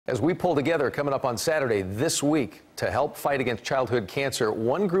As we pull together coming up on Saturday this week to help fight against childhood cancer,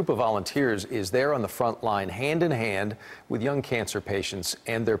 one group of volunteers is there on the front line, hand in hand with young cancer patients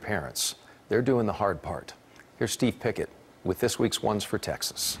and their parents. They're doing the hard part. Here's Steve Pickett with this week's Ones for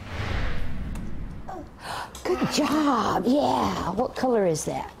Texas. Good job. Yeah. What color is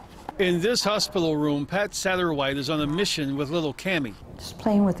that? In this hospital room, Pat Satterwhite is on a mission with little Cammie. Just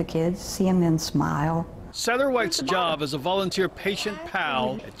playing with the kids, seeing them smile. Satterwhite's job as a volunteer patient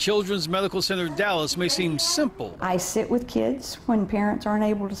pal at Children's Medical Center Dallas may seem simple. I sit with kids when parents aren't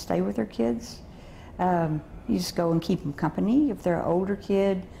able to stay with their kids. You just go and keep them company. If they're an older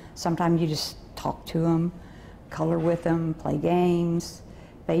kid, sometimes you just talk to them, color with them, play games.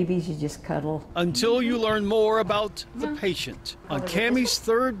 Babies, you just cuddle. Until you learn more about the patient. On Cammie's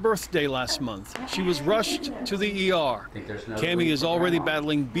third birthday last month, she was rushed to the ER. Cammie is already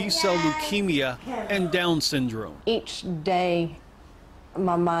battling B-cell leukemia and Down syndrome. Each day,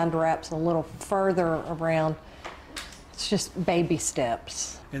 my mind wraps a little further around. It's just baby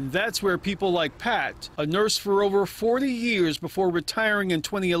steps. And that's where people like Pat, a nurse for over 40 years before retiring in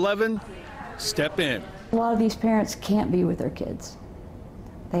 2011, step in. A lot of these parents can't be with their kids.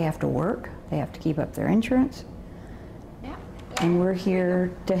 They have to work, they have to keep up their insurance, and we're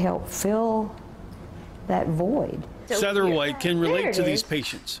here to help fill that void. Satterwhite can relate to these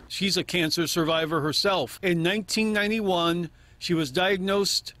patients. She's a cancer survivor herself. In 1991, she was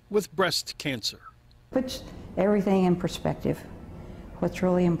diagnosed with breast cancer. Puts everything in perspective. What's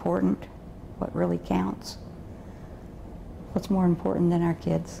really important, what really counts, what's more important than our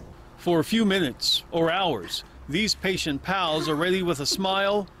kids. For a few minutes or hours, these patient pals are ready with a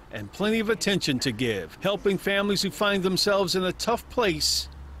smile and plenty of attention to give, helping families who find themselves in a tough place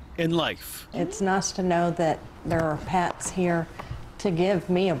in life. It's nice to know that there are Pats here to give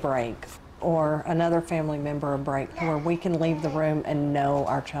me a break or another family member a break where we can leave the room and know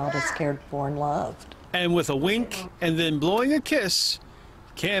our child is cared for and loved. And with a wink and then blowing a kiss,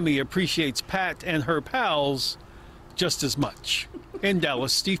 Cammie appreciates Pat and her pals just as much. In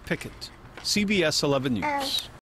Dallas, Steve Pickett, CBS 11 News.